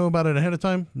fact that you know about it ahead of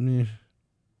time,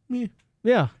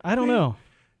 yeah, I don't know.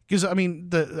 Because I mean,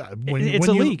 it's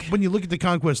a leak. When you look at the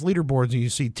Conquest leaderboards and you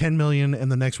see 10 million and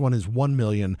the next one is 1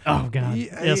 million. Oh God!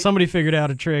 Yeah, somebody figured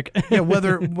out a trick. Yeah,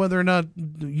 whether or not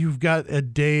you've got a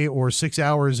day or 6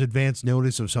 hours advance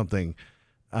notice of something,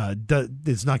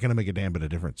 it's not going to make a damn bit of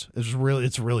difference. It's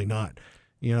really not.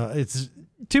 It's.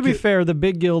 To be fair, the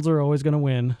big guilds are always going to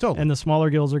win, totally. And the smaller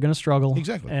guilds are going to struggle.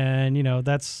 Exactly. And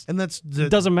it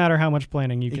doesn't matter how much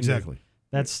planning you can do.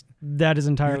 That is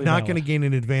entirely You're not going to gain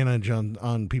an advantage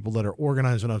on people that are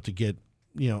organized enough to get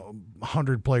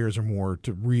 100 players or more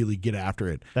to really get after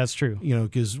it. That's true.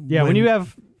 Because when you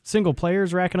have single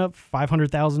players racking up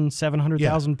 500,000,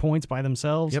 700,000 points by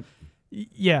themselves. Yep.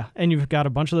 Yeah, and you've got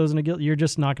a bunch of those in a guild, you're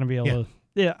just not going to be able to.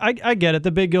 Yeah, I get it.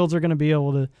 The big guilds are going to be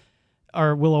able to.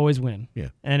 Or will always win. Yeah.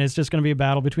 And it's just going to be a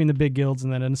battle between the big guilds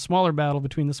and then a smaller battle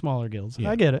between the smaller guilds.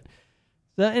 Yeah. I get it.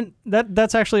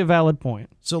 That's actually a valid point.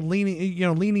 So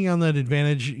leaning on that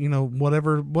advantage,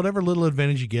 whatever little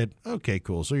advantage you get, okay,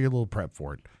 cool. So you're a little prep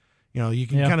for it. You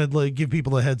can kind of give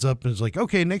people a heads up and it's like,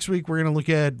 okay, next week we're going to look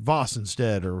at Voss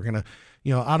instead, or we're going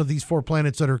to, out of these 4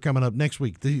 planets that are coming up next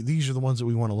week, these are the ones that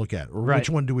we want to look at, or which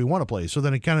one do we want to play? So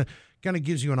then it kind of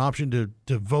gives you an option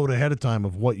to vote ahead of time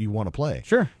of what you want to play.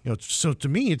 Sure. So to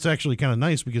me, it's actually kind of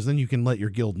nice because then you can let your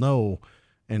guild know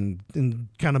and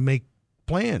kind of make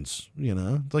plans.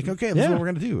 It's like, okay, this is what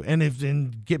we're going to do,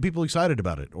 and get people excited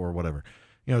about it or whatever.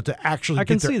 To actually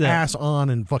get their ass on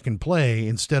and fucking play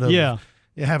instead of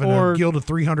having a guild of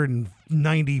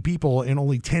 390 people and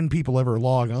only 10 people ever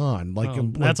log on.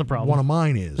 That's a problem. One of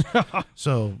mine is.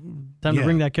 So time to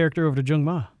bring that character over to Jung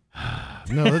Ma.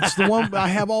 No, that's the one. I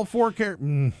have all 4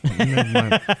 characters.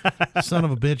 Son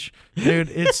of a bitch, dude.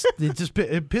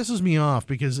 It pisses me off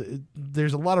because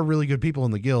there's a lot of really good people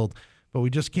in the guild, but we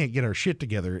just can't get our shit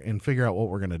together and figure out what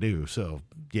we're gonna do. So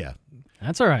yeah,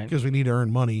 that's all right. Because we need to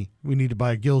earn money. We need to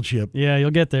buy a guild ship. Yeah,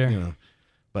 you'll get there. You know.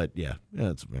 But yeah,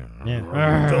 that's smash,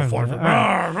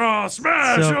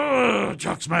 So,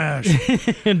 Chuck smash,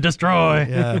 and destroy.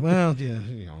 Yeah, well, yeah,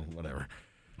 whatever.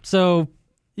 So,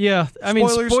 yeah, I mean,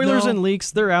 spoilers no. and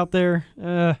leaks, they're out there.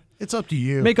 It's up to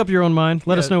you. Make up your own mind.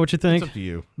 Let us know what you think. It's up to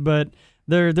you. But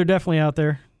they're definitely out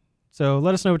there. So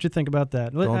let us know what you think about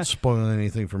that. Don't spoil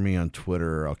anything for me on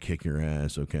Twitter or I'll kick your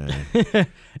ass, okay?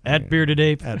 At Bearded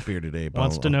Ape. At Bearded Ape.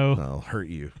 Wants to know. I'll hurt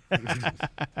you. All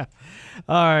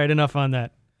right, enough on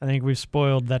that. I think we've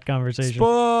spoiled that conversation.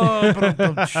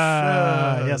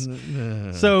 Yes.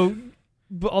 So,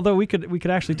 although we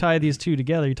could actually tie these two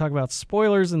together. You talk about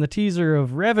spoilers and the teaser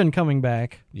of Revan coming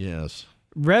back. Yes.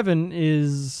 Revan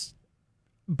is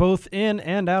both in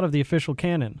and out of the official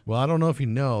canon. Well, I don't know if you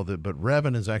know that, but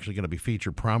Revan is actually going to be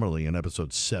featured prominently in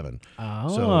episode 7.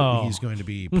 Oh. So he's going to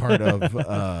be part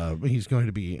of. He's going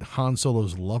to be Han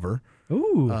Solo's lover.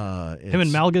 Ooh. Him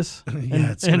and Malgus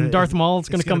and Darth Maul. It's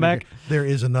going to come back. There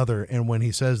is another, and when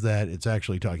he says that, it's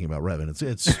actually talking about Revan.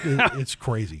 It's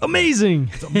crazy. Amazing.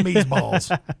 It's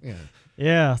amazeballs. Yeah.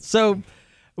 Yeah. So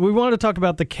we wanted to talk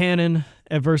about the canon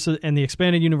versus and the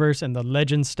expanded universe and the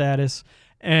legend status,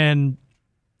 and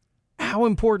how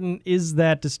important is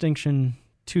that distinction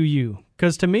to you?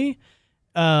 Because to me,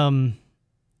 I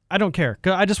don't care.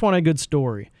 'Cause I just want a good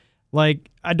story. Like,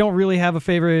 I don't really have a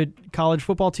favorite college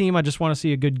football team. I just want to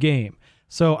see a good game.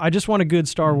 So I just want a good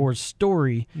Star Wars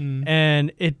story.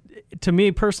 And to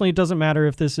me personally, it doesn't matter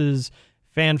if this is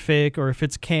fanfic or if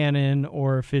it's canon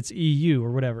or if it's EU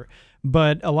or whatever.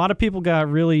 But a lot of people got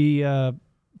really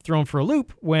thrown for a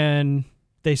loop when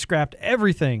they scrapped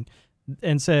everything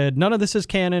and said none of this is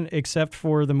canon except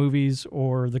for the movies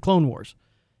or the Clone Wars.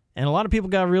 And a lot of people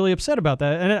got really upset about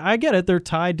that. And I get it. They're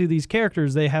tied to these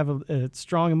characters. They have a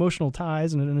strong emotional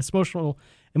ties and an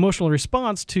emotional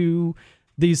response to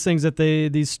these things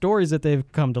these stories that they've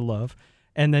come to love.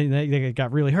 And they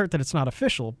got really hurt that it's not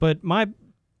official. But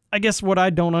I guess what I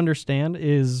don't understand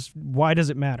is, why does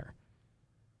it matter?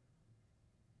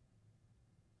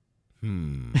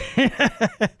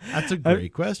 That's a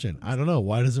great question. I don't know.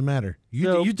 Why does it matter?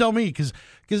 You tell me, because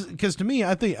to me,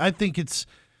 I think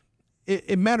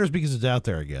it matters because it's out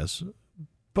there, I guess.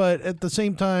 But at the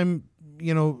same time,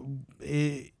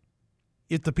 if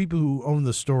the people who own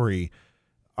the story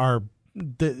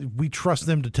we trust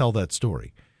them to tell that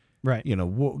story. Right.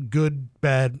 Good,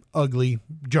 bad, ugly,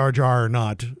 Jar Jar or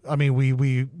not. I mean,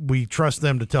 we trust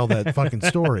them to tell that fucking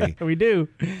story. We do.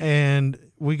 And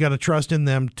we got to trust in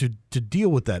them to deal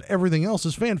with that. Everything else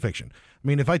is fan fiction. I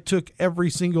mean, if I took every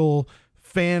single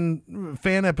fan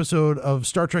episode of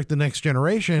Star Trek The Next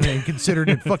Generation and considered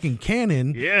it fucking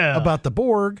canon about the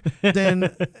Borg,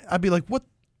 then I'd be like, what?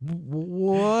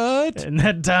 And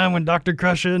that time when Dr.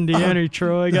 Crusher and Deanna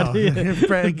Troy got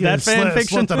that fan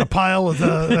fiction slept on a pile with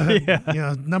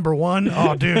number 1.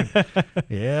 Oh, dude.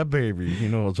 Yeah, baby. You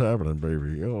know what's happening,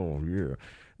 baby. Oh, yeah.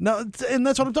 No, and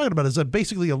that's what I'm talking about, is that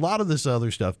basically a lot of this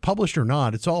other stuff, published or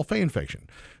not, it's all fan fiction.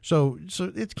 So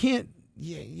it can't.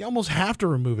 You almost have to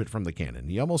remove it from the canon.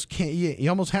 You almost can't. You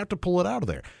almost have to pull it out of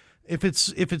there. If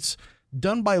it's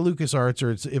done by LucasArts,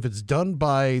 or if it's done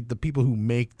by the people who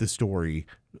make the story,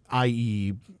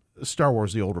 i.e., Star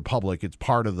Wars: The Old Republic, it's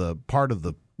part of the.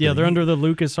 Yeah, they're under the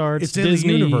LucasArts. It's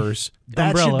Disney in the universe. That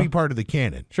umbrella. should be part of the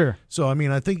canon. Sure. So I mean,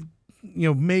 I think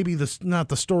maybe not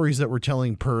the stories that we're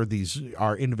telling per these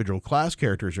our individual class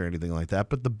characters or anything like that,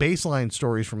 but the baseline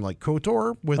stories from like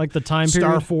KOTOR with like the time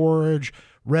period, Starforge,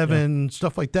 Revan,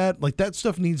 stuff like that. Like that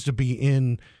stuff needs to be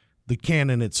in the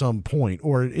canon at some point,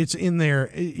 or it's in there.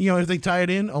 If they tie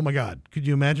it in, oh my God, could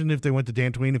you imagine if they went to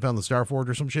Dantooine and found the Starforge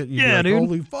or some shit? You'd be like, dude.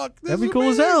 Holy fuck, that'd be cool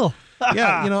as hell.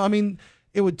 Yeah, I mean,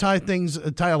 it would tie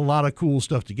a lot of cool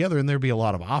stuff together, and there'd be a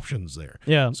lot of options there.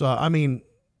 Yeah. So I mean,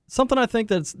 something I think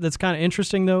that's kind of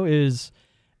interesting though is,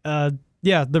 the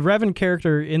Revan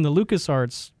character in the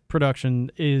LucasArts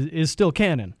production is still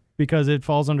canon because it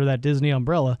falls under that Disney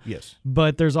umbrella. Yes.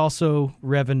 But there's also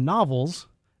Revan novels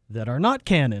that are not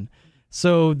canon.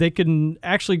 So they can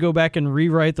actually go back and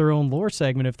rewrite their own lore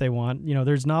segment if they want.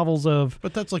 There's novels of...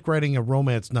 But that's like writing a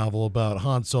romance novel about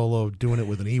Han Solo doing it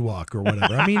with an Ewok or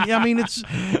whatever. I mean, it's...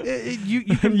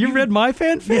 You read my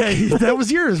fanfic? Yeah, that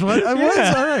was yours. What? I was?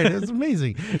 All right. It's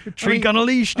amazing. Treat on a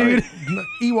leash, dude.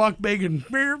 Ewok bacon.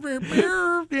 Yeah,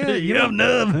 Yub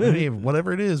nub. Hey,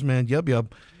 whatever it is, man. Yub.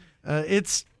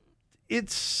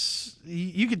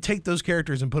 you could take those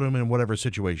characters and put them in whatever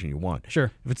situation you want.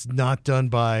 Sure. If it's not done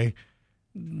by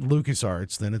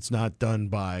LucasArts, then it's not done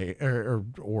by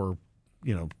or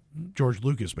George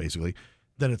Lucas, basically.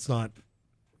 Then it's not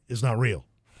real.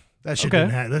 That shit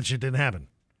didn't happen.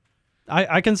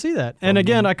 I can see that. And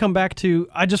again, I come back to,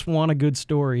 I just want a good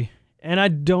story. And I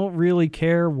don't really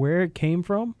care where it came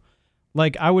from.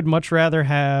 Like, I would much rather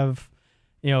have,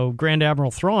 Grand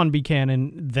Admiral Thrawn be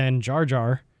canon than Jar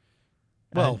Jar.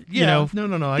 Well, no.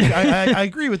 I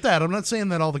agree with that. I'm not saying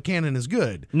that all the canon is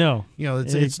good. No.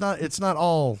 It's not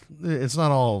all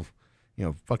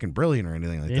fucking brilliant or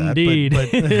anything like that. Indeed. But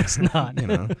it's not.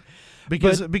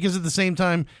 Because at the same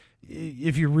time,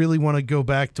 if you really want to go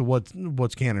back to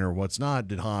what's canon or what's not,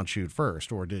 did Han shoot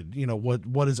first, or did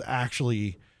what's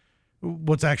actually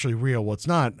real, what's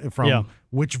not, from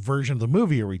which version of the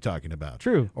movie are we talking about?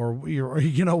 True. Or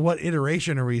what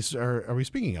iteration are we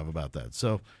speaking of about that?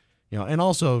 So, and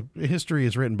also history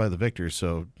is written by the victors.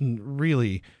 So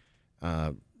really,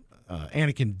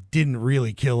 Anakin didn't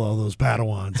really kill all those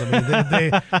Padawans.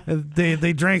 I mean,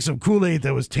 they drank some Kool-Aid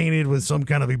that was tainted with some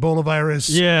kind of Ebola virus.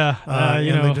 Yeah.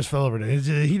 And they just fell over.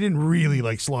 He didn't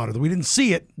really slaughter them. We didn't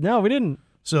see it. No, we didn't.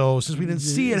 So since we didn't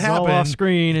see it happen, all off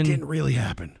screen, it didn't really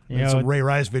happen. And some Ray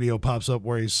Rice video pops up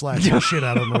where he's slashing the shit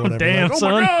out of him or whatever. Damn, like,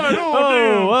 son. My God!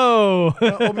 Oh, damn.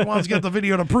 Whoa! Obi-Wan's got the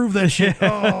video to prove that shit.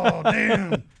 Oh,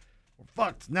 damn! We're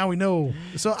fucked. Now we know.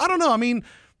 So I don't know. I mean,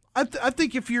 I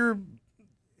think if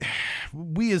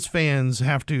we as fans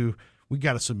we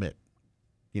got to submit.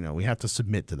 We have to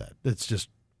submit to that. It's just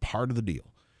part of the deal,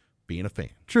 being a fan.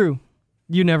 True.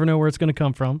 You never know where it's going to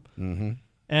come from. Mm-hmm.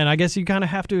 And I guess you kind of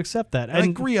have to accept that. I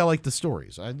agree. I like the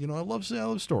stories. I love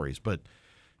stories, but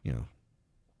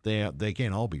they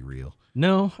can't all be real.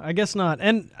 No, I guess not.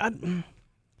 And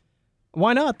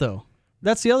why not though?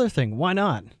 That's the other thing. Why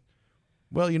not?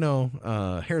 Well,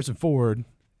 Harrison Ford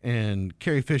and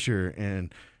Carrie Fisher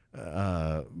and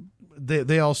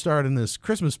they all starred in this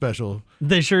Christmas special.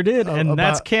 They sure did, and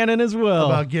that's canon as well.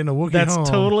 About getting a Wookiee That's home.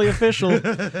 Totally official.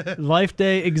 Life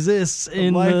Day exists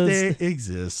in Day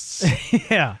exists.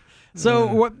 Yeah.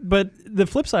 So, but the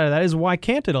flip side of that is, why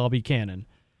can't it all be canon?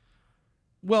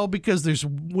 Well, because there's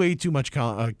way too much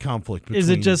conflict. Is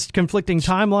it just conflicting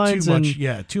timelines?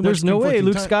 Too much. There's no way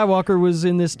Luke Skywalker was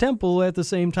in this temple at the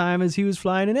same time as he was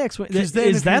flying an X-wing.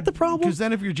 Is that the problem? Because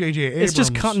then if you're J.J. Abrams... It's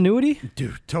just continuity?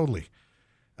 Dude, totally.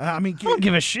 I don't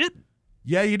give a shit.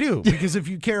 Yeah, you do. Because if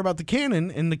you care about the canon,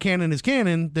 and the canon is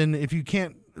canon, then if you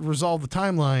can't resolve the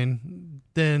timeline,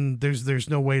 then there's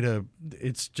no way to...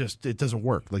 it doesn't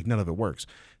work. Like, none of it works.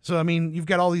 So, I mean, you've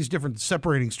got all these different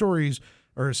separating stories...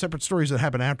 or separate stories that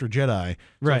happen after Jedi. So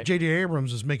right. J.J.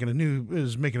 Abrams is making a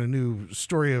new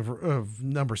story of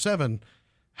number 7.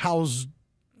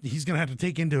 He's going to have to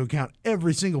take into account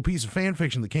every single piece of fan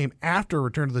fiction that came after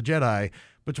Return of the Jedi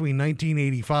between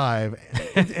 1985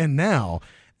 and now.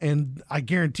 And I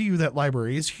guarantee you that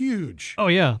library is huge. Oh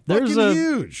yeah,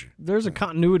 huge. There's a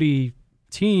continuity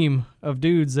team of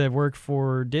dudes that work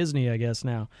for Disney, I guess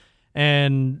now,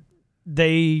 and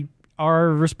they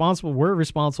we're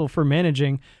responsible for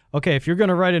managing, okay, if you're going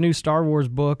to write a new Star Wars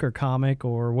book or comic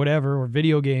or whatever, or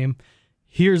video game,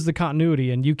 here's the continuity,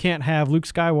 and you can't have Luke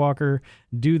Skywalker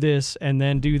do this and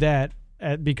then do that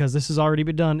because this has already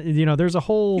been done. There's a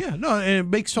whole and it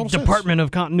makes total department sense.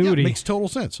 Of continuity. Yeah, it makes total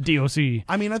sense. DOC.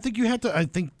 I mean, I think you have to. I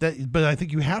think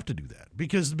you have to do that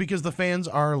because the fans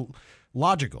are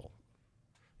logical.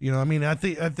 I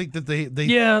think that they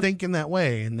think in that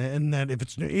way, and that if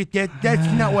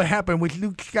that's not what happened with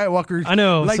Luke Skywalker's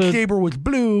lightsaber was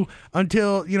blue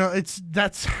until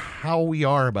that's how we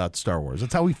are about Star Wars.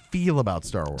 That's how we feel about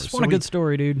Star Wars. Just want a good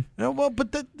story, dude.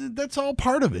 But that's all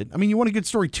part of it. I mean, you want a good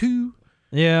story too.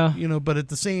 Yeah. But at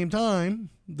the same time,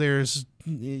 it's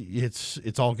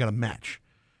all got to match.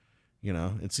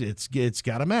 It's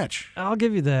got to match. I'll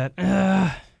give you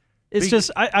that. It's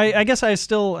just I guess I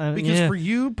still because for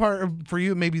you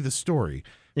it may be the story.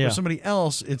 Yeah. For somebody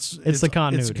else, it's the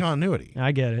continuity. It's the continuity.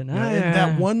 I get it. And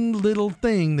that one little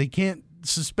thing, they can't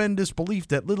suspend disbelief.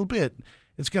 That little bit,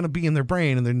 it's going to be in their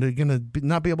brain, and they're going to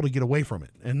not be able to get away from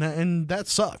it. And that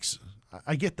sucks.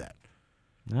 I get that.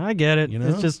 I get it.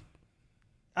 It's just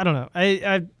I don't know.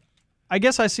 I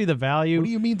guess I see the value. What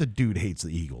do you mean the dude hates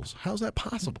the Eagles? How's that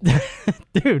possible?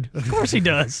 Dude, of course he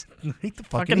does. I hate the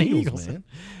fucking Eagles, man.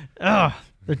 Oh,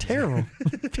 they're terrible.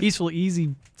 Peaceful,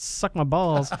 easy, suck my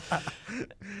balls.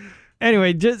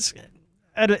 Anyway, just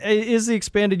is the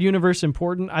expanded universe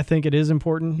important? I think it is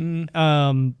important.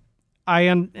 And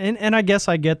I guess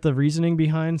I get the reasoning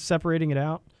behind separating it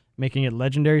out, making it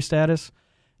legendary status.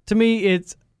 To me,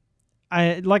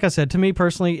 like I said, to me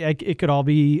personally, it could all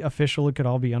be official. It could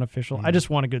all be unofficial. I just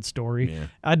want a good story. Yeah.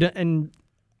 And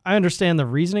I understand the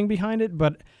reasoning behind it,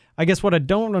 but I guess what I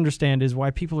don't understand is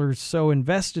why people are so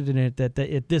invested in it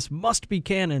that this must be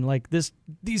canon. Like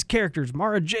these characters,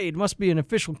 Mara Jade must be an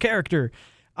official character.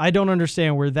 I don't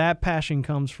understand where that passion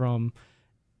comes from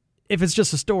if it's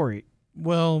just a story.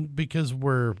 Well, because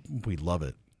we love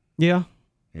it. Yeah.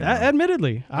 You know?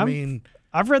 Admittedly.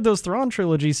 I've read those Thrawn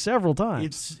trilogies several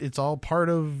times. It's all part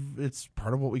of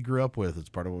what we grew up with. It's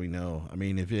part of what we know. I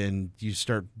mean, if you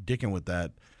start dicking with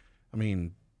that, I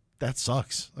mean, that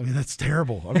sucks. I mean, that's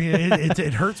terrible. I mean,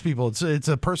 it hurts people. It's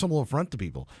a personal affront to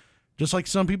people. Just like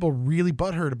some people really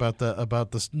butthurt about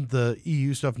the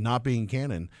EU stuff not being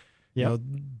canon. You know,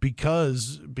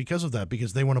 because of that,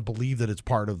 because they want to believe that it's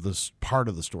part of the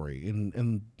story,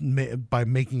 and by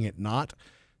making it not,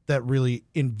 that really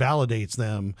invalidates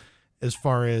them as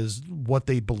far as what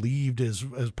they believed as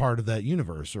part of that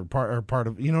universe or part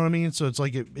of, you know what I mean? So it's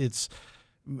like it's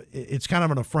kind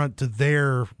of an affront to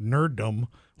their nerddom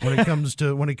when it comes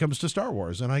to Star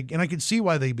Wars, and I can see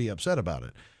why they'd be upset about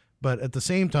it. But at the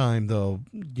same time, though,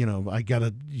 you know,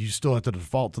 you still have to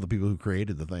default to the people who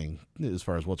created the thing as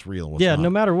far as what's real and what's not. No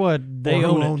matter what, they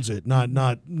own who owns it,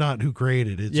 not who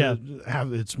created it.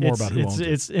 It's more about who owns it.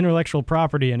 It's intellectual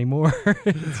property anymore.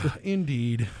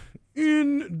 Indeed.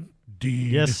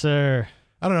 Yes, sir.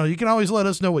 I don't know. You can always let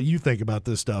us know what you think about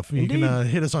this stuff. You can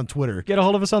hit us on Twitter. Get a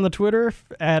hold of us on the Twitter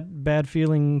at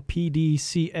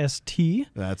badfeelingpdcst.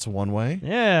 That's one way.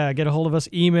 Yeah, get a hold of us.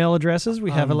 Email addresses. We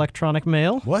have electronic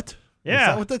mail. What? Yeah. Is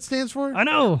that what that stands for? I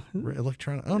know.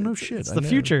 Electronic. Oh, no shit. It's the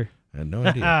future. I had no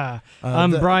idea.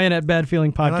 I'm Brian at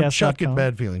badfeelingpodcast.com. And I'm Chuck at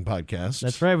Bad Feeling Podcast.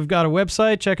 That's right. We've got a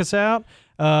website. Check us out.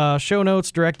 Show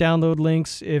notes, direct download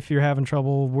links if you're having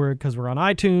trouble. Because we're on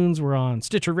iTunes, we're on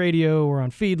Stitcher Radio, we're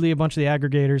on Feedly, a bunch of the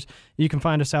aggregators. You can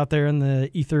find us out there in the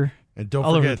ether. And don't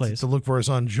all forget over the place. to look for us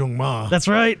on Jung Ma. That's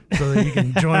right. So that you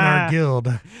can join our guild.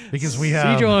 Because we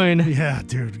have... join. Yeah,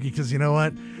 dude. Because you know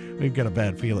what? We've got a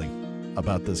bad feeling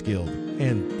about this guild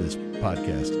and this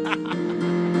podcast.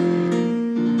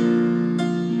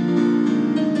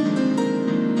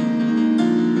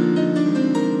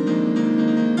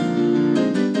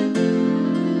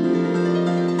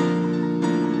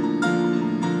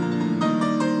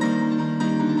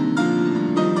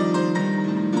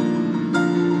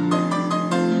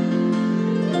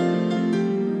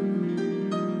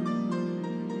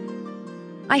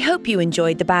 I hope you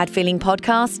enjoyed the Bad Feeling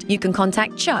Podcast. You can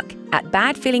contact Chuck at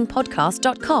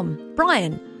badfeelingpodcast.com,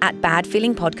 Brian at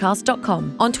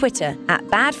badfeelingpodcast.com, on Twitter at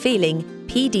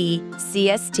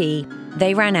badfeelingpdcst.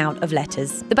 They ran out of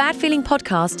letters. The Bad Feeling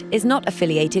Podcast is not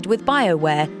affiliated with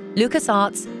BioWare,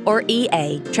 LucasArts, or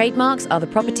EA. Trademarks are the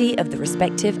property of the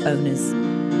respective owners.